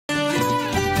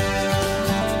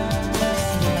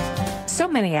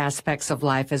many aspects of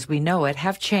life as we know it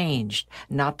have changed,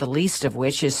 not the least of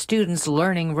which is students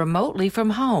learning remotely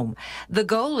from home. The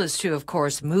goal is to, of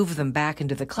course, move them back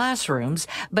into the classrooms,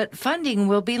 but funding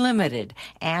will be limited,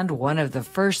 and one of the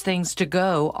first things to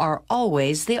go are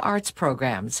always the arts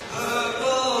programs.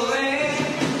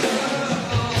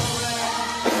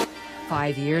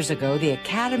 5 years ago, the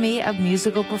Academy of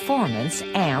Musical Performance,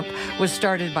 AMP, was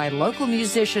started by local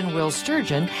musician Will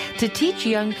Sturgeon to teach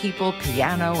young people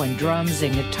piano and drums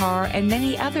and guitar and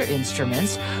many other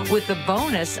instruments, with the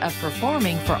bonus of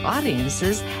performing for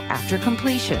audiences after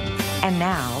completion. And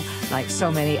now, like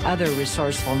so many other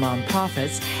resourceful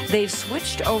nonprofits, they've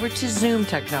switched over to Zoom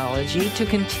technology to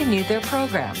continue their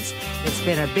programs. It's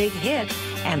been a big hit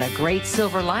and a great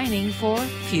silver lining for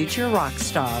future rock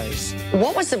stars.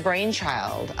 What was the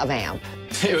brainchild of AMP?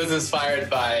 It was inspired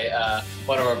by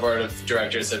one of our board of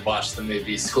directors had watched the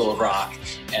movie School of Rock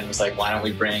and was like, why don't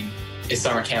we bring a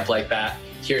summer camp like that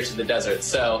here to the desert?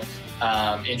 So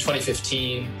in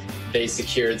 2015, they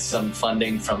secured some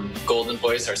funding from Golden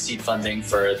Voice, our seed funding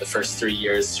for the first 3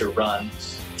 years to run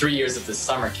 3 years of this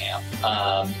summer camp.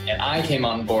 And I came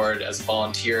on board as a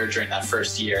volunteer during that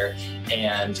first year,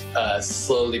 and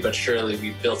slowly but surely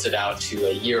we built it out to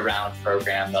a year-round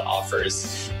program that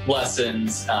offers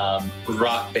lessons,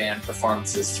 rock band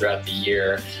performances throughout the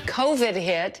year. COVID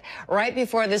hit right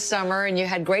before the summer, and you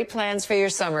had great plans for your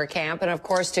summer camp and, of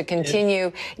course, to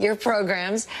continue your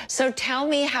programs. So tell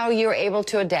me how you were able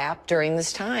to adapt during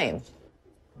this time.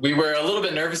 We were a little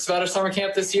bit nervous about our summer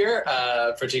camp this year,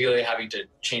 particularly having to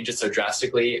change it so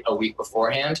drastically a week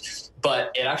beforehand,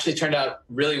 but it actually turned out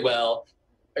really well.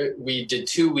 We did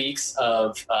 2 weeks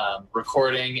of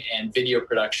recording and video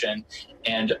production,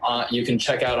 and you can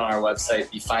check out on our website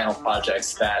the final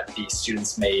projects that the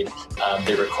students made.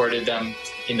 They recorded them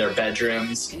in their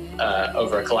bedrooms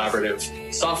over a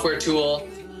collaborative software tool,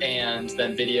 and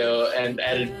then video and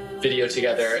edited video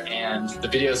together, and the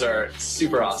videos are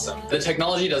super awesome. The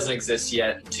technology doesn't exist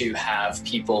yet to have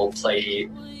people play,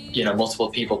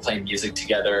 multiple people play music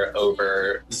together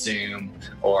over Zoom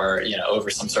or,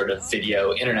 over some sort of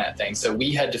video internet thing. So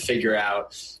we had to figure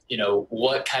out,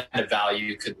 what kind of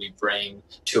value could we bring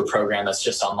to a program that's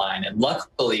just online. And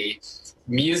luckily,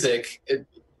 music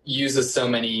uses so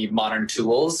many modern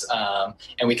tools,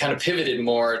 and we kind of pivoted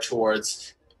more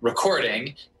towards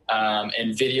recording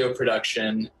and video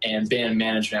production and band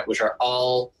management, which are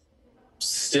all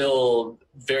still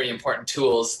very important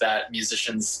tools that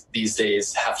musicians these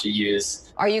days have to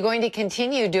use. Are you going to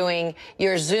continue doing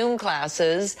your Zoom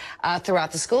classes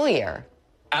throughout the school year?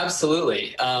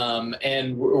 Absolutely.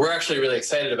 And we're actually really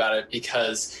excited about it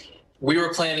because we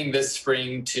were planning this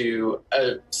spring to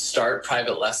start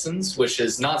private lessons, which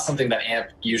is not something that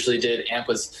AMP usually did. AMP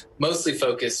was mostly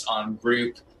focused on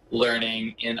group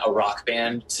learning in a rock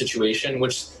band situation,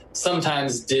 which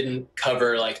sometimes didn't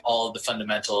cover like all of the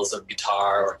fundamentals of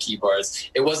guitar or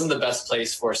keyboards. It wasn't the best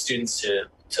place for students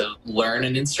to learn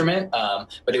an instrument,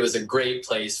 but it was a great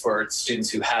place for students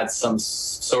who had some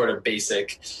sort of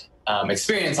basic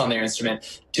experience on their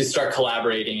instrument to start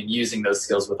collaborating and using those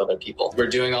skills with other people. We're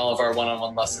doing all of our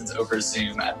one-on-one lessons over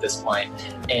Zoom at this point,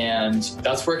 and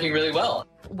that's working really well.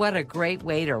 What a great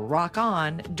way to rock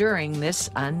on during this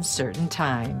uncertain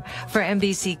time. For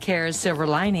NBC Cares Silver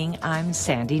Lining, I'm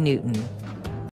Sandy Newton.